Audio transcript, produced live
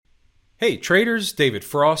Hey traders, David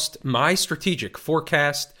Frost, my strategic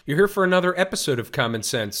forecast. You're here for another episode of Common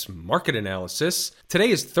Sense Market Analysis.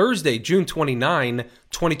 Today is Thursday, June 29,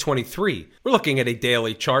 2023. We're looking at a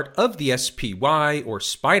daily chart of the SPY or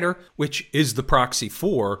SPDR, which is the proxy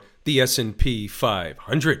for the S&P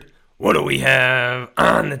 500. What do we have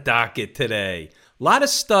on the docket today? A lot of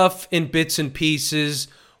stuff in bits and pieces.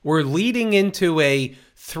 We're leading into a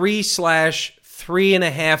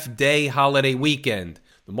 3/3.5 day holiday weekend.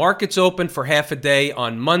 The market's open for half a day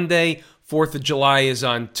on Monday. 4th of July is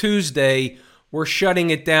on Tuesday. We're shutting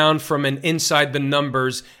it down from an inside the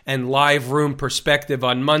numbers and live room perspective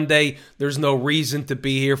on Monday. There's no reason to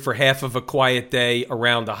be here for half of a quiet day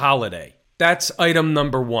around a holiday. That's item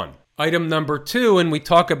number one. Item number two, and we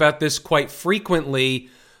talk about this quite frequently,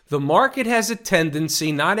 the market has a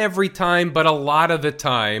tendency, not every time, but a lot of the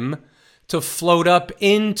time, to float up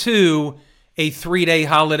into a 3-day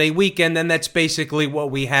holiday weekend, and that's basically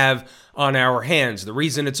what we have on our hands. The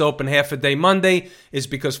reason it's open half a day Monday is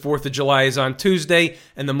because 4th of July is on Tuesday,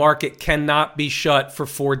 and the market cannot be shut for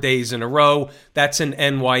 4 days in a row. That's an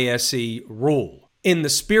NYSE rule. In the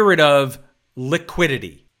spirit of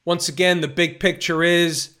liquidity. Once again, the big picture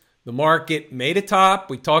is the market made a top.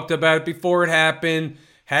 We talked about it before it happened.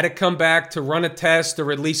 Had to come back to run a test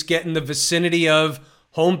or at least get in the vicinity of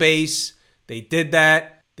home base. They did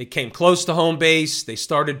that. They came close to home base. They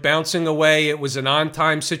started bouncing away. It was an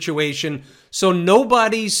on-time situation. So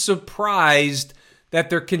nobody's surprised that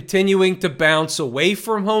they're continuing to bounce away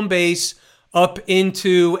from home base up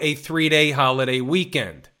into a 3-day holiday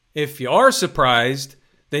weekend. If you are surprised,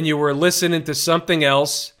 then you were listening to something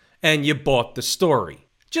else and you bought the story.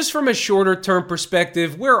 Just from a shorter-term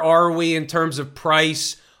perspective, where are we in terms of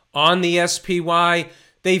price on the SPY?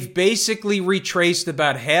 They've basically retraced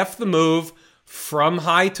about half the move from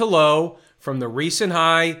high to low, from the recent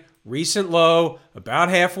high, recent low, about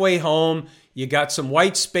halfway home. You got some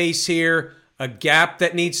white space here, a gap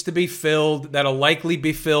that needs to be filled, that'll likely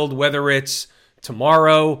be filled whether it's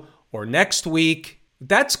tomorrow or next week.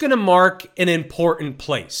 That's going to mark an important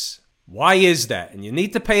place. Why is that? And you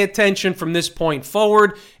need to pay attention from this point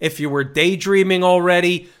forward. If you were daydreaming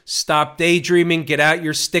already, stop daydreaming, get out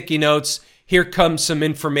your sticky notes. Here comes some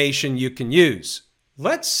information you can use.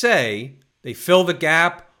 Let's say they fill the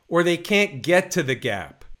gap or they can't get to the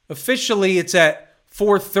gap. Officially, it's at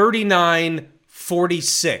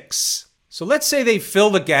 439.46. So let's say they fill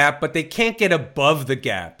the gap, but they can't get above the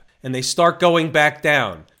gap and they start going back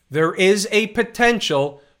down. There is a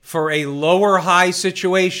potential for a lower high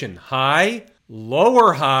situation. High,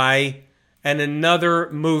 lower high, and another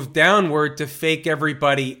move downward to fake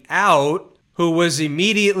everybody out who was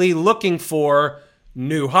immediately looking for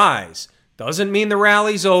new highs. Doesn't mean the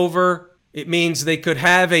rally's over. It means they could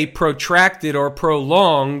have a protracted or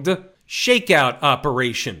prolonged shakeout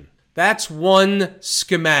operation. That's one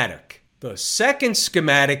schematic. The second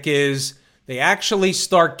schematic is they actually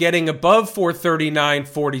start getting above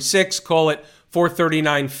 439.46, call it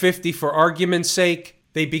 439.50 for argument's sake.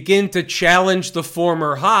 They begin to challenge the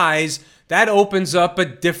former highs. That opens up a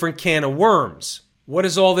different can of worms. What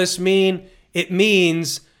does all this mean? It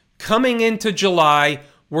means coming into July,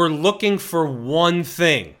 we're looking for one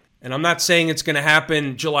thing. And I'm not saying it's going to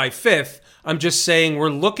happen July 5th. I'm just saying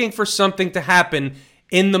we're looking for something to happen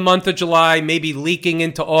in the month of July, maybe leaking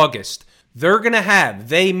into August.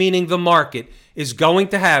 They meaning the market, is going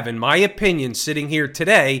to have, in my opinion, sitting here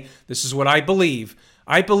today, this is what I believe.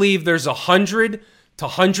 I believe there's 100 to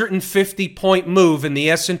 150 point move in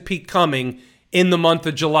the S&P coming in the month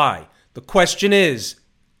of July. The question is,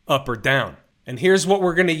 up or down? And here's what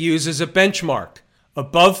we're going to use as a benchmark.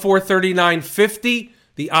 Above 439.50,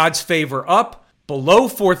 the odds favor up. Below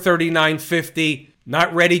 439.50,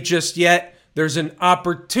 not ready just yet. There's an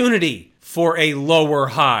opportunity for a lower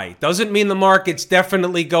high. Doesn't mean the market's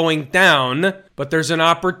definitely going down, but there's an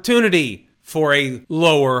opportunity for a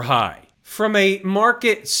lower high. From a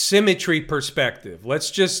market symmetry perspective,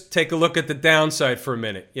 let's just take a look at the downside for a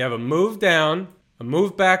minute. You have a move down, a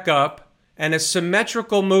move back up, and a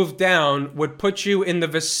symmetrical move down would put you in the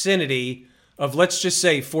vicinity of, let's just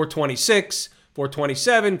say, 426,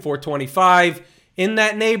 427, 425, in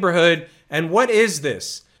that neighborhood. And what is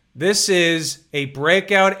this? This is a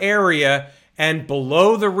breakout area, and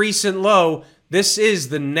below the recent low, this is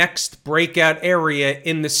the next breakout area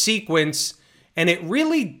in the sequence, and it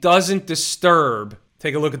really doesn't disturb,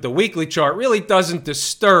 take a look at the weekly chart, really doesn't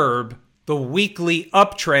disturb the weekly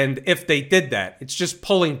uptrend if they did that. It's just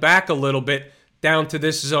pulling back a little bit down to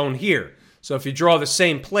this zone here. So if you draw the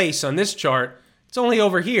same place on this chart, it's only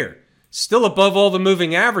over here. Still above all the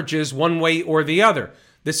moving averages one way or the other.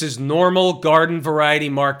 This is normal garden variety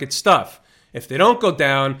market stuff. If they don't go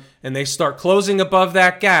down and they start closing above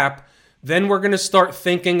that gap, then we're going to start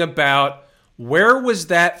thinking about where was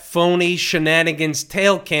that phony shenanigans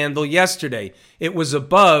tail candle yesterday? It was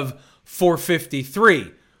above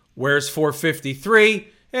 453. Where's 453?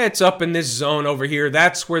 It's up in this zone over here.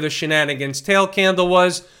 That's where the shenanigans tail candle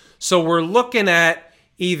was. So we're looking at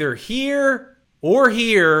either here or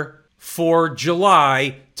here for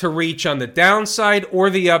July to reach on the downside or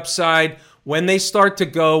the upside. When they start to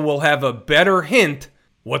go, we'll have a better hint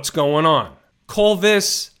what's going on. Call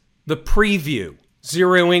this the preview.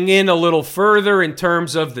 Zeroing in a little further in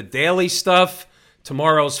terms of the daily stuff,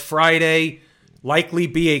 tomorrow's Friday. Likely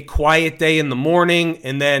be a quiet day in the morning,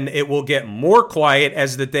 and then it will get more quiet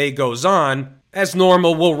as the day goes on. As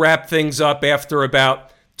normal, we'll wrap things up after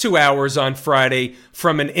about 2 hours on Friday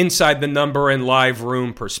from an inside the number and live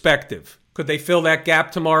room perspective. Could they fill that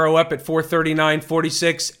gap tomorrow up at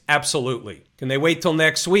 439.46? Absolutely. Can they wait till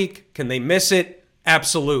next week? Can they miss it?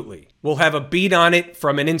 Absolutely. We'll have a beat on it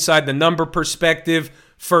from an inside the number perspective.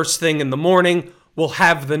 First thing in the morning, we'll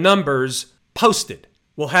have the numbers posted.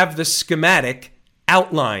 We'll have the schematic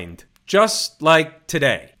outlined, just like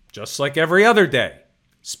today, just like every other day.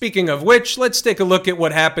 Speaking of which, let's take a look at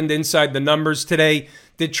what happened inside the numbers today.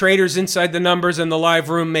 Did traders inside the numbers in the live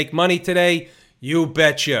room make money today? You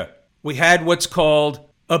betcha. We had what's called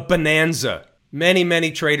a bonanza.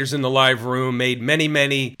 Many traders in the live room made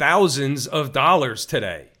many thousands of dollars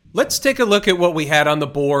today. Let's take a look at what we had on the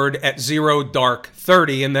board at 0 dark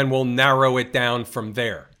 30, and then we'll narrow it down from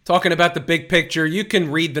there. Talking about the big picture, you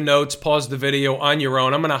can read the notes, pause the video on your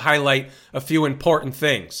own. I'm going to highlight a few important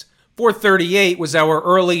things. 438 was our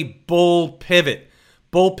early bull pivot.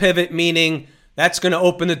 Bull pivot meaning that's going to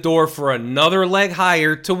open the door for another leg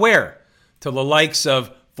higher to where? To the likes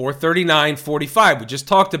of 439.45. We just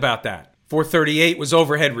talked about that. 438 was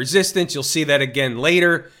overhead resistance. You'll see that again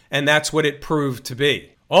later, and that's what it proved to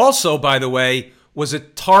be. Also, by the way, was a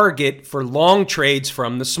target for long trades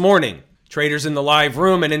from this morning. Traders in the live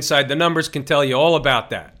room and inside the numbers can tell you all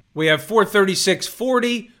about that. We have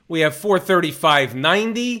 436.40, we have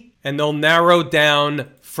 435.90, and they'll narrow down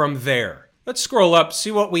from there. Let's scroll up,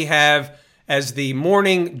 see what we have as the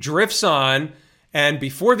morning drifts on. And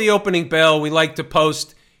before the opening bell, we like to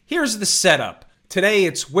post, here's the setup. Today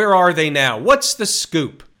it's where are they now? What's the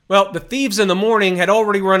scoop? Well, the thieves in the morning had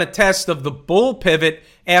already run a test of the bull pivot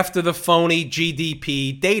after the phony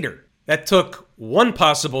GDP data. That took one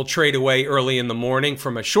possible trade away early in the morning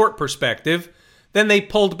from a short perspective. Then they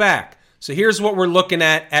pulled back. So here's what we're looking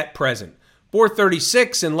at present.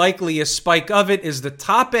 436 and likely a spike of it is the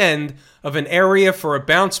top end of an area for a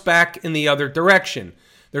bounce back in the other direction.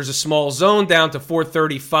 There's a small zone down to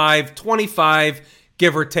 435.25,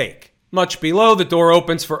 give or take. Much below, the door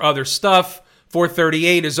opens for other stuff.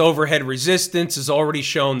 438 is overhead resistance, as already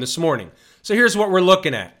shown this morning. So here's what we're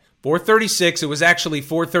looking at. 436, it was actually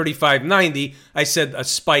 435.90. I said a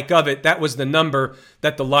spike of it. That was the number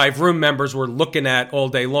that the live room members were looking at all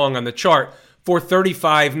day long on the chart.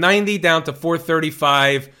 435.90 down to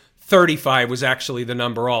 435.35 was actually the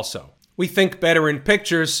number also. We think better in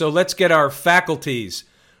pictures, so let's get our faculties.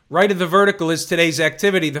 Right of the vertical is today's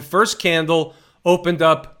activity. The first candle opened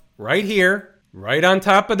up right here, right on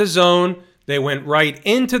top of the zone. They went right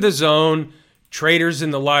into the zone. Traders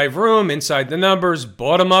in the live room, inside the numbers,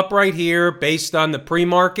 bought them up right here based on the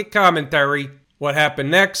pre-market commentary. What happened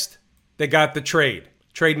next? They got the trade.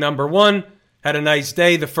 Trade number one had a nice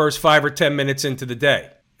day the first 5 or 10 minutes into the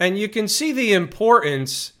day. And you can see the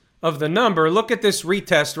importance of the number. Look at this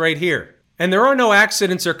retest right here. And there are no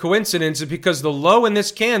accidents or coincidences because the low in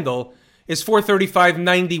this candle is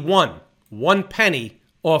 435.91. 1 penny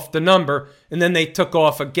off the number, and then they took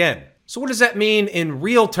off again. So what does that mean in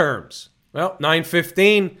real terms? Well,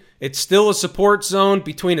 9:15, it's still a support zone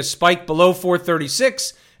between a spike below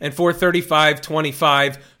 436 and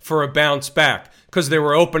 435.25 for a bounce back. Because they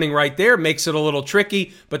were opening right there makes it a little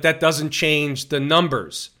tricky, but that doesn't change the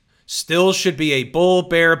numbers. Still should be a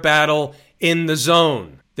bull-bear battle in the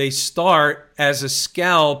zone. They start as a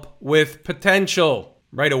scalp with potential.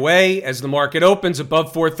 Right away, as the market opens,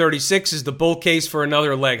 above 436 is the bull case for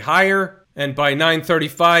another leg higher. And by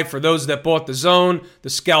 9:35, for those that bought the zone, the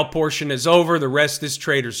scalp portion is over. The rest is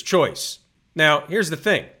trader's choice. Now, here's the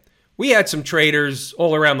thing. We had some traders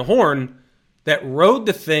all around the horn that rode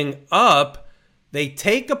the thing up. They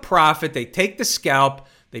take a profit, they take the scalp,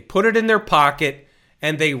 they put it in their pocket,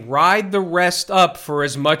 and they ride the rest up for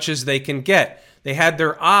as much as they can get. They had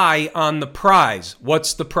their eye on the prize.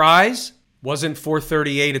 What's the prize? Wasn't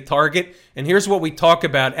 438 a target? And here's what we talk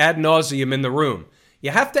about ad nauseum in the room. You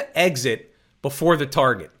have to exit before the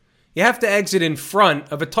target. You have to exit in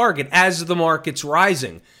front of a target as the market's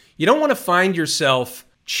rising. You don't want to find yourself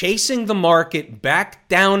chasing the market back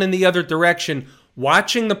down in the other direction,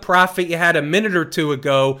 watching the profit you had a minute or two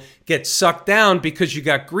ago get sucked down because you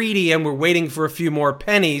got greedy and were waiting for a few more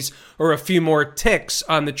pennies or a few more ticks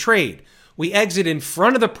on the trade. We exit in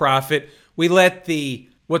front of the profit. We let the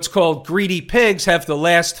what's called greedy pigs have the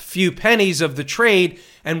last few pennies of the trade,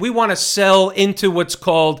 and we want to sell into what's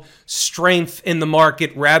called strength in the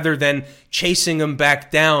market rather than chasing them back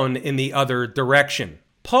down in the other direction.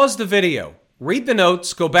 Pause the video, read the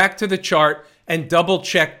notes, go back to the chart, and double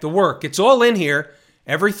check the work. It's all in here.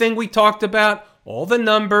 Everything we talked about, all the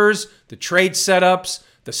numbers, the trade setups,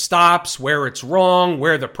 the stops, where it's wrong,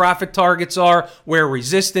 where the profit targets are, where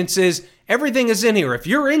resistance is, everything is in here. If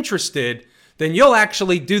you're interested, then you'll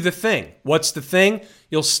actually do the thing. What's the thing?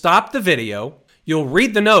 You'll stop the video, you'll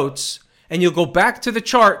read the notes, and you'll go back to the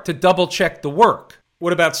chart to double check the work.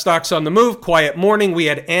 What about stocks on the move? Quiet morning. We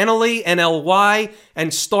had Annaly, NLY,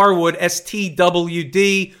 and Starwood,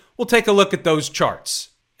 STWD. We'll take a look at those charts.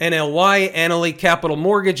 NLY, Annaly Capital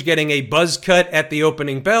Mortgage, getting a buzz cut at the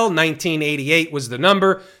opening bell. 1988 was the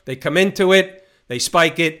number. They come into it, they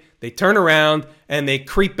spike it, they turn around, and they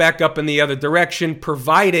creep back up in the other direction,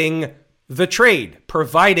 providing the trade,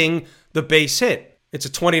 providing the base hit. It's a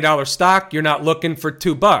 $20 stock. You're not looking for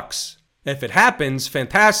 $2. If it happens,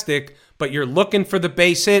 fantastic, but you're looking for the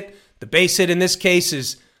base hit. The base hit in this case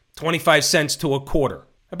is 25 cents to a quarter.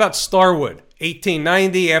 How about Starwood?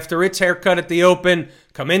 1890, after its haircut at the open,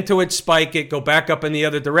 come into it, spike it, go back up in the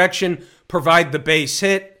other direction, provide the base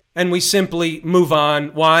hit, and we simply move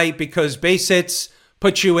on. Why? Because base hits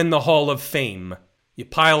put you in the Hall of Fame. You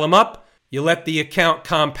pile them up, you let the account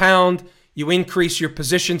compound, you increase your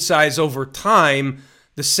position size over time.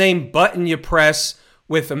 The same button you press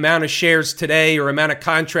with amount of shares today or amount of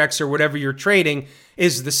contracts or whatever you're trading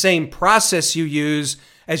is the same process you use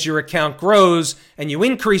as your account grows and you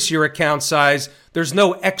increase your account size. There's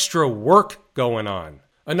no extra work going on.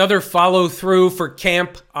 Another follow through for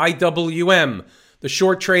Camp IWM. The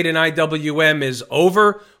short trade in IWM is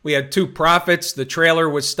over. We had 2 profits. The trailer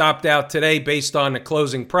was stopped out today based on the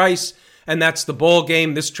closing price. And that's the ball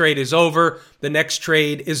game. This trade is over. The next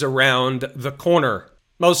trade is around the corner.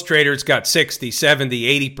 Most traders got 60,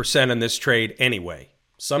 70, 80% on this trade anyway.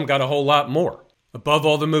 Some got a whole lot more. Above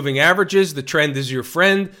all the moving averages, the trend is your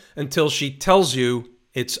friend until she tells you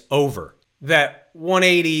it's over. That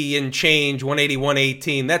 180 and change, 180,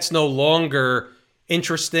 118, that's no longer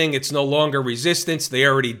interesting. It's no longer resistance. They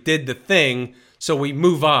already did the thing, so we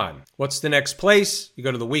move on. What's the next place? You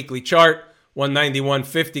go to the weekly chart. 190,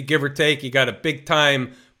 150, give or take. You got a big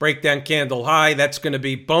time breakdown candle high. That's going to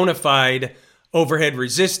be bona fide overhead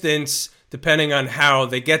resistance depending on how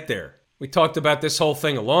they get there. We talked about this whole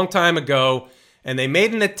thing a long time ago, and they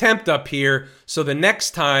made an attempt up here. So the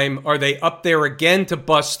next time, are they up there again to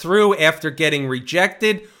bust through after getting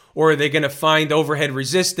rejected, or are they going to find overhead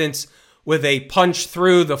resistance with a punch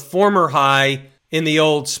through the former high in the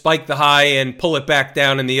old spike the high and pull it back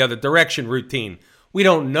down in the other direction routine? We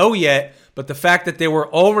don't know yet. But the fact that they were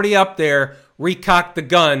already up there, recocked the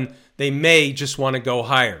gun, they may just want to go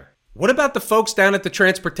higher. What about the folks down at the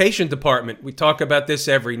transportation department? We talk about this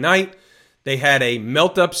every night. They had a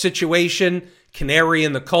melt-up situation, canary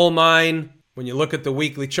in the coal mine. When you look at the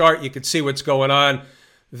weekly chart, you can see what's going on.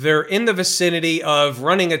 They're in the vicinity of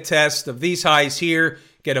running a test of these highs here.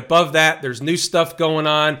 Get above that. There's new stuff going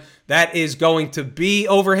on. That is going to be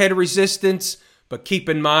overhead resistance, but keep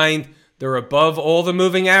in mind, they're above all the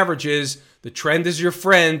moving averages. The trend is your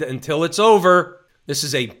friend until it's over. This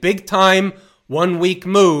is a big time 1 week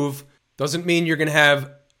move. Doesn't mean you're going to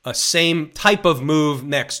have a same type of move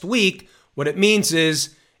next week. What it means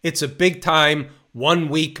is it's a big time 1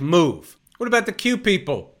 week move. What about the Q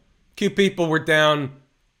people? Q people were down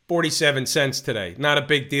 47 cents today. Not a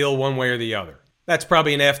big deal one way or the other. That's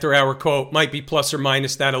probably an after hour quote. Might be plus or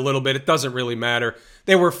minus that a little bit. It doesn't really matter.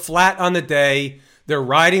 They were flat on the day. They're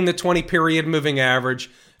riding the 20-period moving average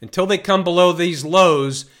until they come below these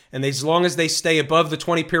lows, and as long as they stay above the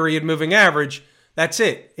 20-period moving average, that's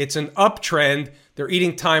it. It's an uptrend. They're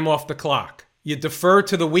eating time off the clock. You defer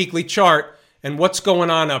to the weekly chart, and what's going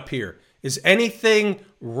on up here? Is anything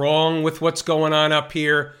wrong with what's going on up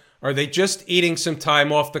here? Are they just eating some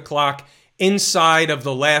time off the clock inside of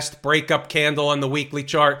the last breakup candle on the weekly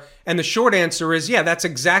chart? And the short answer is, yeah, that's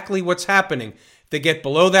exactly what's happening. They get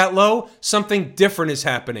below that low, something different is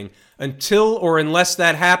happening. Until or unless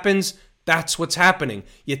that happens, that's what's happening.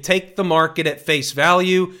 You take the market at face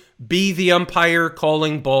value, be the umpire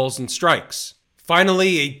calling balls and strikes.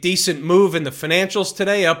 Finally, a decent move in the financials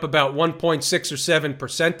today, up about 1.6 or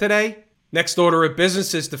 7% today. Next order of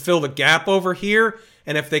business is to fill the gap over here.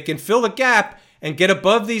 And if they can fill the gap and get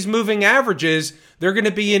above these moving averages, they're going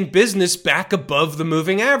to be in business back above the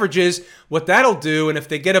moving averages. What that'll do, and if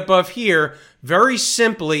they get above here, very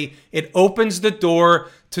simply, it opens the door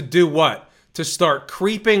to do what? To start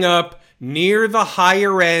creeping up near the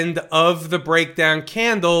higher end of the breakdown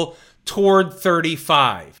candle toward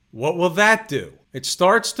 35. What will that do? It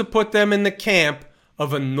starts to put them in the camp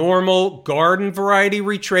of a normal garden variety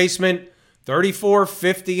retracement, 34,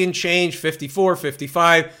 50 and change, 54,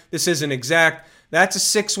 55. This isn't exact. That's a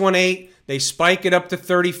 618. They spike it up to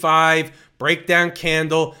 35, breakdown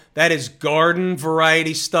candle. That is garden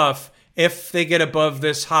variety stuff. If they get above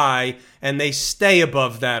this high and they stay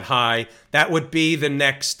above that high, that would be the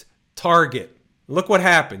next target. Look what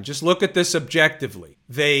happened. Just look at this objectively.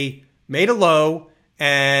 They made a low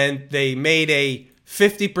and they made a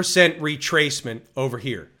 50% retracement over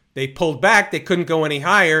here. They pulled back. They couldn't go any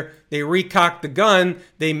higher. They recocked the gun.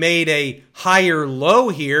 They made a higher low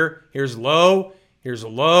here. Here's low. Here's a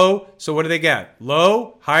low. So what do they got?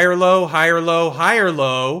 Low, higher low, higher low, higher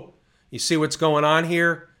low. You see what's going on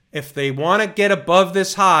here? If they want to get above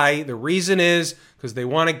this high, the reason is because they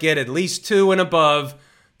want to get at least 2 and above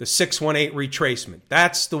the 618 retracement.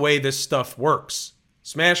 That's the way this stuff works.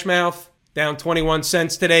 Smash Mouth, down 21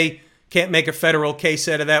 cents today. Can't make a federal case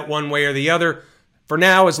out of that one way or the other. For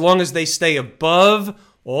now, as long as they stay above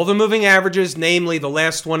all the moving averages, namely the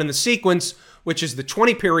last one in the sequence, which is the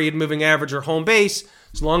 20-period moving average or home base,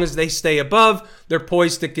 as long as they stay above, they're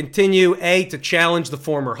poised to continue, to challenge the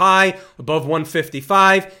former high above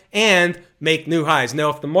 155 and make new highs. Now,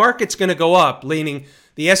 if the market's going to go up, leaning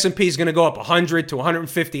the S&P is going to go up 100 to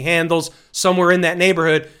 150 handles, somewhere in that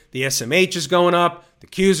neighborhood, the SMH is going up, the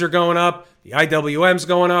Qs are going up, the IWM's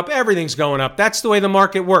going up, everything's going up. That's the way the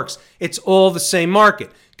market works. It's all the same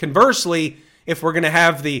market. Conversely, if we're going to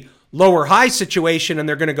have the lower high situation and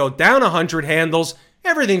they're going to go down 100 handles,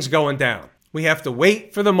 everything's going down. We have to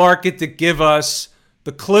wait for the market to give us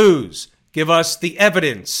the clues, give us the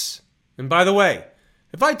evidence. And by the way,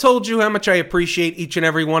 if I told you how much I appreciate each and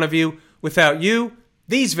every one of you, without you,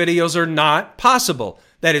 these videos are not possible.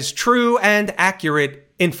 That is true and accurate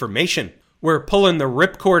information. We're pulling the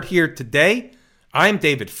ripcord here today. I'm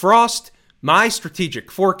David Frost, my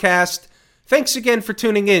strategic forecast. Thanks again for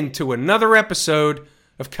tuning in to another episode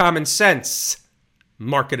of Common Sense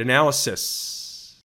Market Analysis.